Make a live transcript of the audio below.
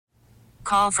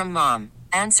call from mom.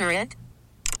 Answer it.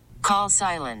 Call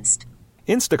silenced.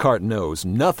 Instacart knows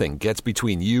nothing gets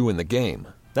between you and the game.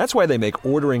 That's why they make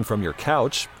ordering from your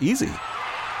couch easy.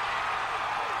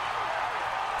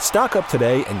 Stock up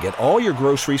today and get all your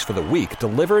groceries for the week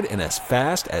delivered in as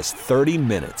fast as 30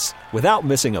 minutes without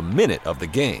missing a minute of the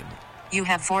game. You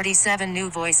have 47 new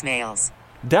voicemails.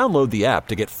 Download the app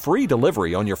to get free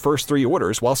delivery on your first 3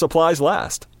 orders while supplies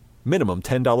last. Minimum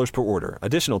 $10 per order.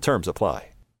 Additional terms apply.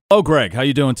 Hello, Greg. How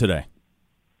you doing today?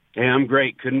 Hey, I'm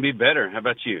great. Couldn't be better. How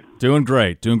about you? Doing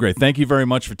great. Thank you very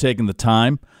much for taking the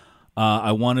time.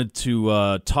 I wanted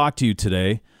to talk to you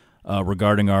today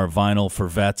regarding our Vinyl for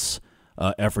Vets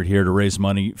effort here to raise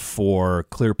money for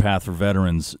Clear Path for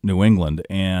Veterans New England.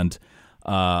 And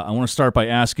I want to start by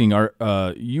asking,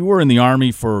 you were in the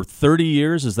Army for 30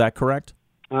 years, is that correct?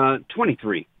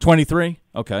 23. 23?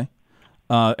 Okay.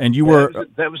 And you were...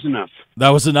 That was enough. That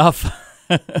was enough?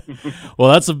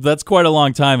 Well, that's quite a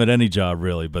long time at any job,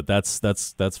 really, but that's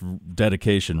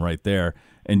dedication right there.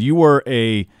 And you were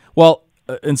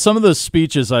in some of the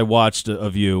speeches I watched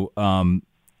of you,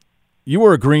 you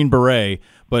were a Green Beret,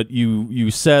 but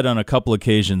you said on a couple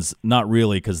occasions, not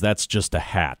really, because that's just a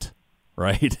hat,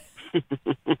 right?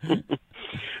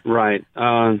 Right.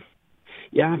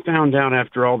 Yeah, I found out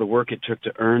after all the work it took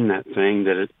to earn that thing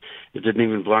that it didn't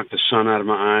even block the sun out of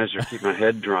my eyes or keep my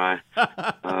head dry.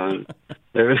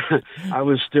 I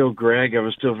was still Greg. I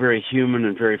was still very human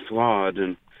and very flawed,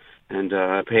 and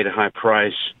I paid a high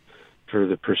price for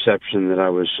the perception that I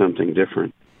was something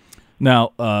different.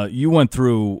 Now, you went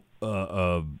through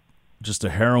just a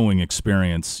harrowing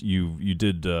experience.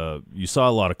 You saw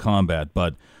a lot of combat,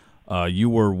 but you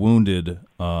were wounded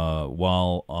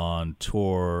while on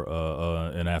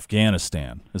tour in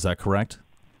Afghanistan. Is that correct?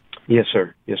 Yes,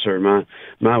 sir. Yes, sir.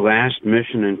 My last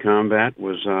mission in combat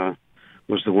was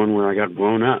the one where I got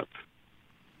blown up.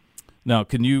 Now,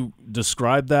 can you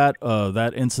describe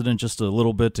that incident just a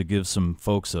little bit to give some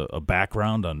folks a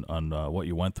background on what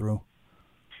you went through?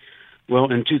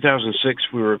 Well, in 2006,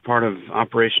 we were part of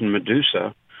Operation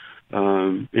Medusa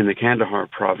in the Kandahar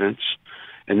province,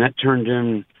 and that turned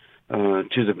in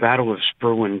to the Battle of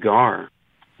Spurwin Gar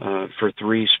for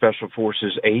 3 Special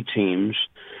Forces A teams,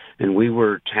 and we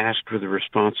were tasked with the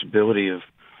responsibility of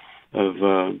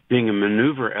being a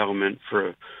maneuver element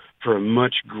for a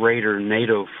much greater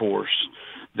NATO force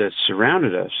that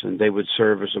surrounded us, and they would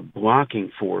serve as a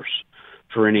blocking force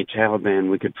for any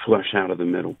Taliban we could flush out of the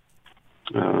middle.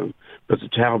 But the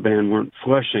Taliban weren't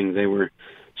flushing; they were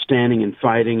standing and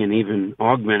fighting, and even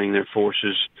augmenting their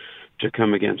forces to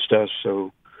come against us.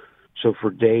 So for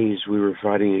days we were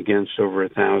fighting against over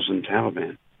 1,000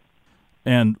 Taliban.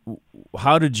 And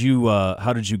how did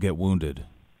you get wounded?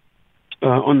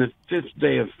 On the 5th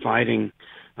day of fighting,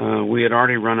 we had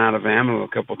already run out of ammo a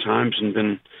couple times and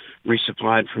been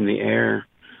resupplied from the air.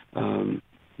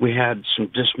 We had some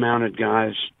dismounted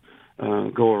guys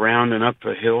go around and up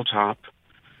a hilltop,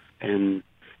 and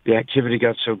the activity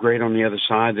got so great on the other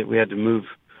side that we had to move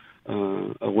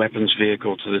a weapons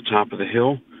vehicle to the top of the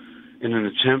hill in an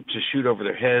attempt to shoot over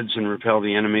their heads and repel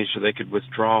the enemy so they could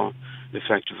withdraw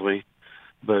effectively.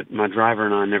 But my driver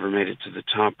and I never made it to the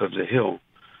top of the hill.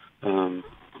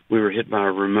 We were hit by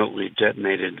a remotely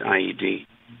detonated IED.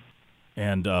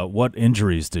 And what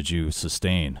injuries did you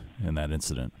sustain in that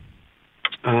incident?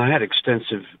 I had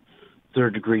extensive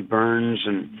third-degree burns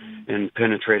and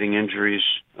penetrating injuries.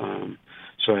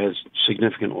 So I had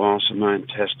significant loss of my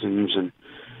intestines,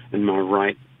 and my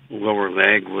right lower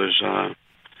leg was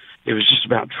it was just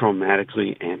about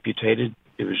traumatically amputated.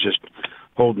 It was just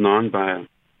holding on by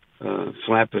a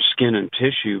flap of skin and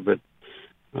tissue, but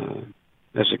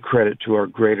as a credit to our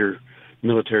greater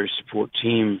military support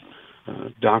team,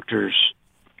 doctors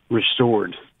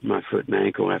restored my foot and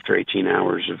ankle after 18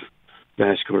 hours of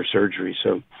vascular surgery.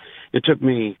 So it took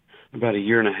me about 1.5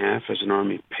 years as an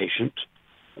Army patient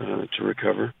to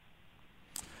recover.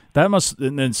 That must,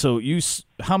 and so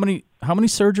how many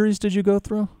surgeries did you go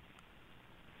through?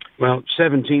 Well,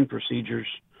 17 procedures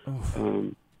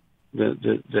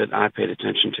that I paid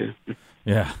attention to.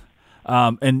 Yeah.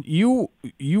 And you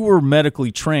were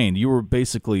medically trained. You were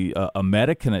basically a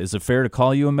medic. Is it fair to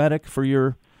call you a medic for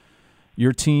your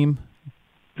team?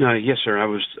 Yes, sir. I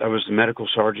was the medical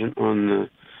sergeant on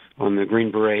the Green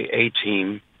Beret A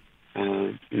team,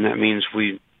 and that means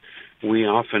we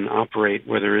often operate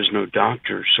where there is no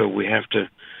doctor. So we have to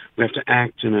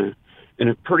act in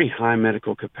a pretty high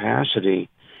medical capacity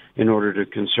in order to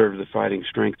conserve the fighting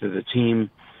strength of the team,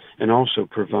 and also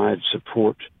provide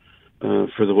support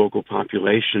for the local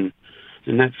population,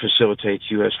 and that facilitates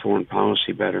U.S. foreign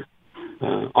policy better.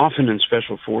 Often in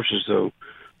special forces, though,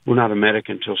 we're not a medic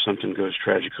until something goes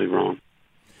tragically wrong.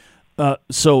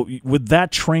 So with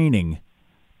that training,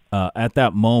 at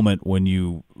that moment when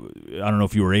I don't know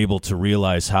if you were able to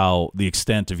realize how the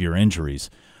extent of your injuries.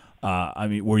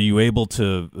 Were you able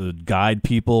to guide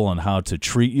people on how to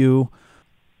treat you?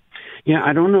 Yeah,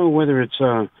 I don't know whether it's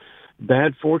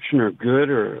bad fortune or good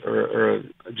or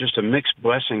just a mixed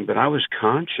blessing, but I was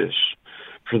conscious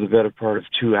for the better part of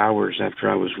 2 hours after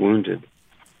I was wounded.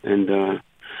 And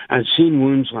I'd seen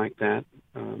wounds like that,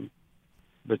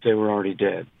 but they were already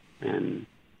dead. And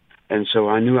so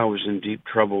I knew I was in deep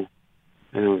trouble,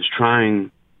 and I was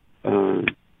trying to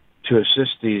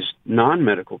assist these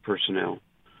non-medical personnel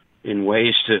in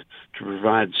ways to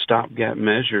provide stopgap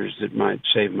measures that might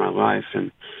save my life.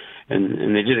 And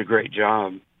they did a great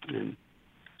job. And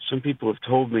some people have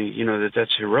told me,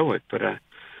 that's heroic, but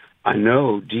I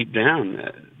know deep down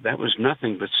that was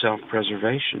nothing but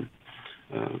self-preservation.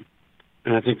 And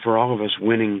I think for all of us,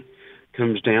 winning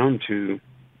comes down to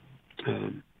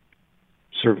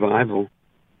survival.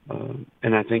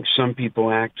 And I think some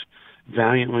people act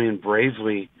valiantly and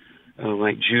bravely,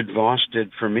 like Jude Voss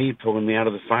did for me, pulling me out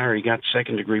of the fire. He got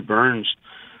second-degree burns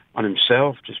on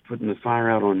himself, just putting the fire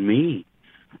out on me.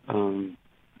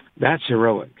 That's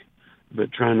heroic,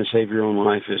 but trying to save your own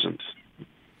life isn't.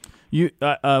 You,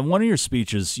 one of your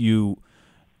speeches, you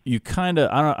kind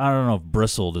of, I don't know if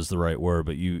bristled is the right word,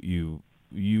 but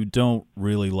you don't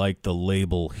really like the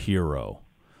label hero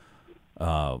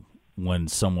when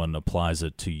someone applies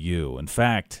it to you. In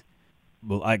fact,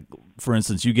 for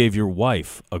instance, you gave your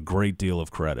wife a great deal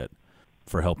of credit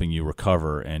for helping you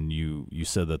recover, and you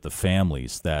said that the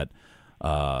families that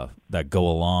go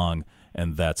along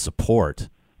and that support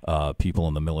people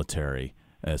in the military,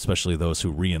 especially those who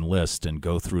re-enlist and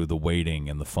go through the waiting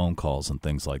and the phone calls and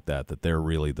things like that, that they're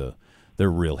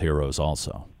real heroes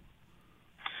also.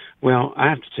 Well, I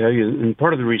have to tell you, and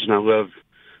part of the reason I love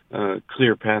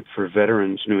Clear Path for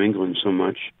Veterans New England so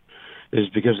much is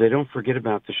because they don't forget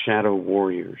about the shadow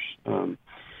warriors.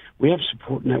 We have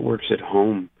support networks at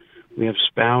home. We have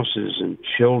spouses and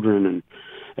children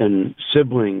and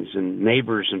siblings and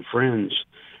neighbors and friends,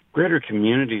 greater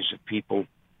communities of people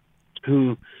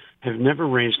who have never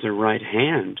raised their right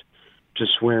hand to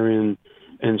swear in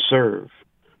and serve.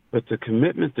 But the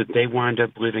commitment that they wind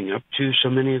up living up to, so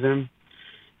many of them,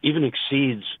 even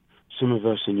exceeds some of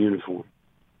us in uniform.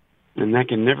 And that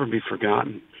can never be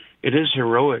forgotten. It is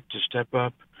heroic to step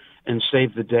up and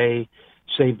save the day,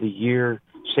 save the year,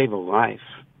 save a life.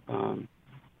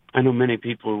 I know many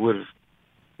people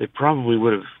they probably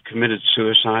would have committed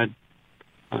suicide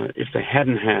if they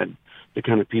hadn't had the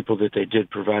kind of people that they did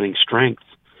providing strength,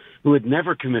 who had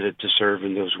never committed to serve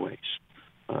in those ways.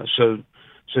 So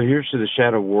here's to the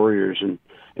shadow warriors, and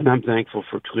I'm thankful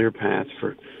for Clear Path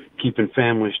for keeping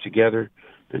families together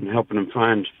and helping them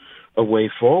find a way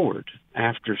forward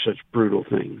after such brutal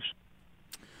things.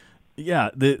 Yeah,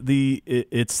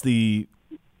 it's the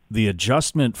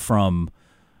adjustment from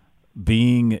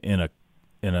being in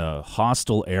a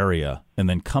hostile area and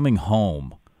then coming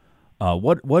home.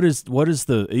 What is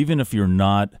the, even if you're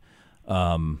not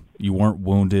you weren't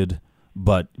wounded,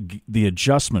 but the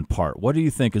adjustment part, what do you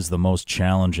think is the most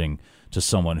challenging to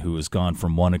someone who has gone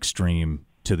from one extreme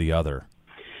to the other?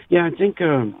 Yeah, I think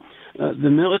the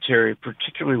military,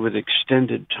 particularly with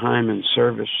extended time in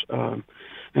service,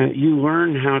 you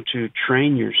learn how to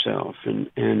train yourself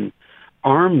and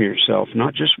arm yourself,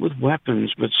 not just with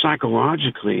weapons, but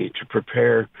psychologically to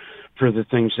prepare for the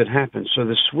things that happen. So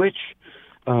the switch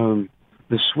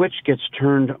gets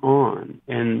turned on,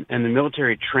 and the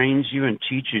military trains you and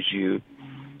teaches you,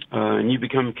 and you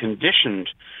become conditioned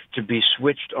to be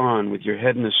switched on with your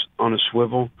head on a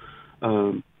swivel,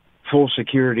 full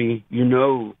security. You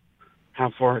know how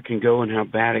far it can go and how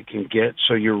bad it can get,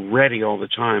 so you're ready all the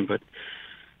time. But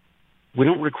we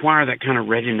don't require that kind of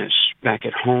readiness back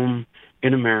at home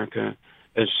in America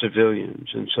as civilians.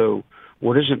 And so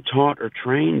what isn't taught or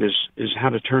trained is how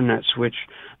to turn that switch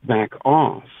back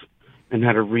off and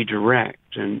how to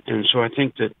redirect. And so I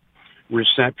think that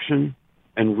reception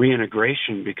and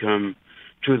reintegration become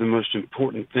two of the most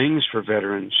important things for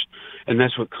veterans, and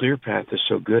that's what Clear Path is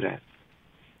so good at.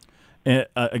 And,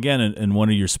 again, in one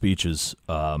of your speeches,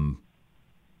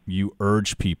 you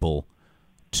urge people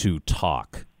to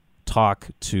talk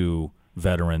to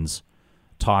veterans,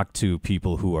 talk to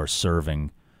people who are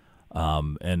serving,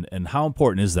 and how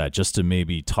important is that, just to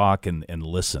maybe talk and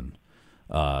listen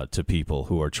to people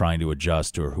who are trying to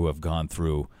adjust or who have gone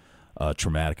through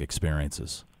traumatic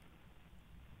experiences?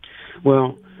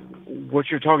 Well, what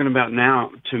you're talking about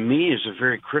now, to me, is a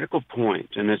very critical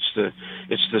point, and it's the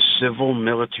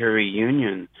civil-military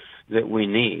union that we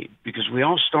need, because we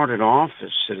all started off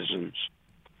as citizens,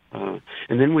 and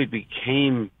then we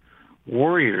became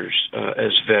warriors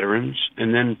as veterans,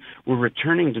 and then we're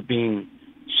returning to being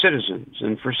citizens.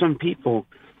 And for some people,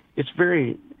 it's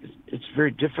very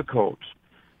difficult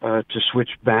to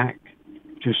switch back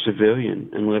to civilian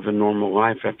and live a normal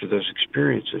life after those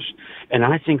experiences. And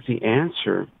I think the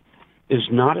answer is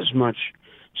not as much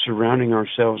surrounding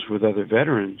ourselves with other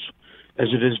veterans as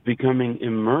it is becoming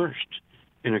immersed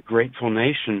in a grateful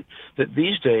nation that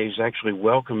these days actually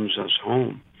welcomes us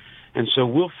home. And so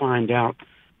we'll find out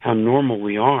how normal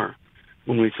we are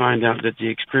when we find out that the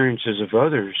experiences of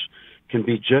others can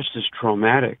be just as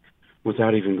traumatic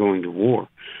without even going to war.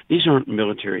 These aren't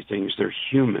military things, they're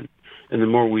human. And the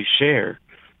more we share,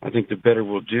 I think the better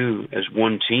we'll do as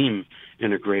one team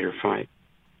in a greater fight.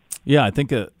 Yeah, I think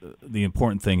the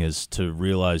important thing is to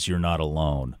realize you're not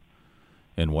alone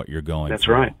in what you're going through. That's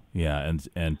right. Yeah,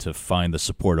 and to find the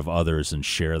support of others and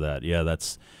share that. Yeah,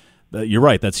 you're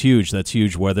right. That's huge. That's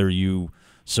huge, whether you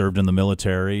served in the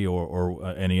military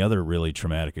or any other really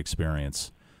traumatic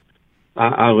experience.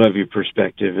 I love your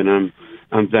perspective, and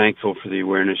I'm thankful for the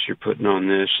awareness you're putting on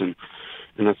this, and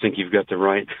I think you've got the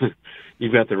right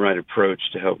approach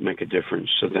to help make a difference.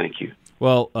 So thank you.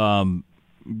 Well,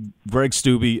 Greg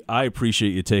Stube, I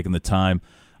appreciate you taking the time.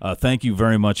 Thank you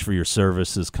very much for your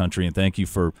service to this country, and thank you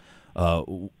for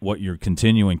what you're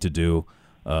continuing to do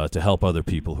to help other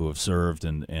people who have served.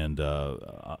 And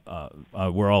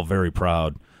we're all very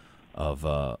proud of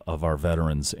our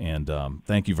veterans. And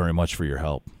thank you very much for your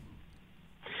help.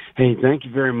 Hey, thank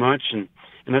you very much. And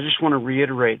I just want to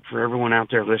reiterate for everyone out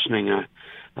there listening,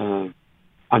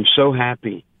 I'm so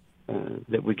happy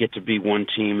that we get to be one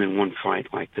team in one fight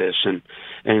like this.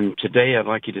 And today I'd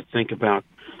like you to think about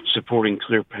supporting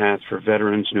Clear Path for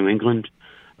Veterans New England.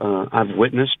 I've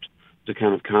witnessed the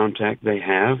kind of contact they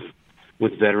have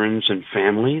with veterans and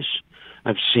families.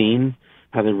 I've seen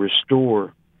how they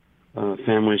restore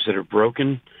families that are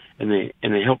broken, and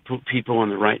they help put people on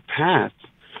the right path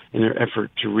in their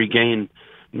effort to regain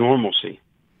normalcy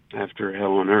after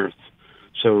hell on earth.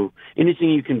 So anything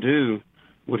you can do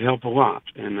would help a lot.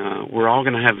 And we're all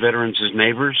going to have veterans as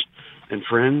neighbors and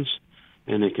friends,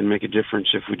 and it can make a difference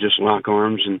if we just lock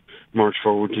arms and march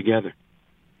forward together.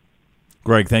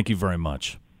 Greg, thank you very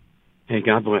much. Hey,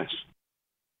 God bless.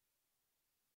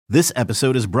 This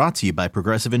episode is brought to you by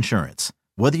Progressive Insurance.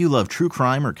 Whether you love true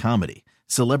crime or comedy,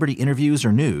 celebrity interviews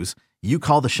or news, you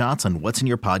call the shots on what's in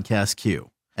your podcast queue.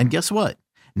 And guess what?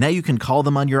 Now you can call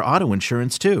them on your auto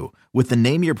insurance too with the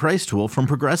Name Your Price tool from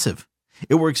Progressive.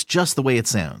 It works just the way it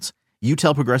sounds. You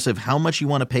tell Progressive how much you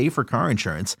want to pay for car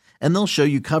insurance, and they'll show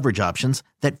you coverage options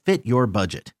that fit your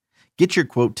budget. Get your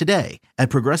quote today at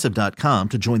Progressive.com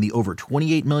to join the over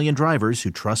 28 million drivers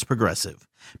who trust Progressive.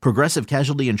 Progressive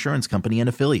Casualty Insurance Company and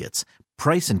Affiliates.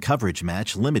 Price and coverage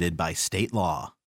match limited by state law.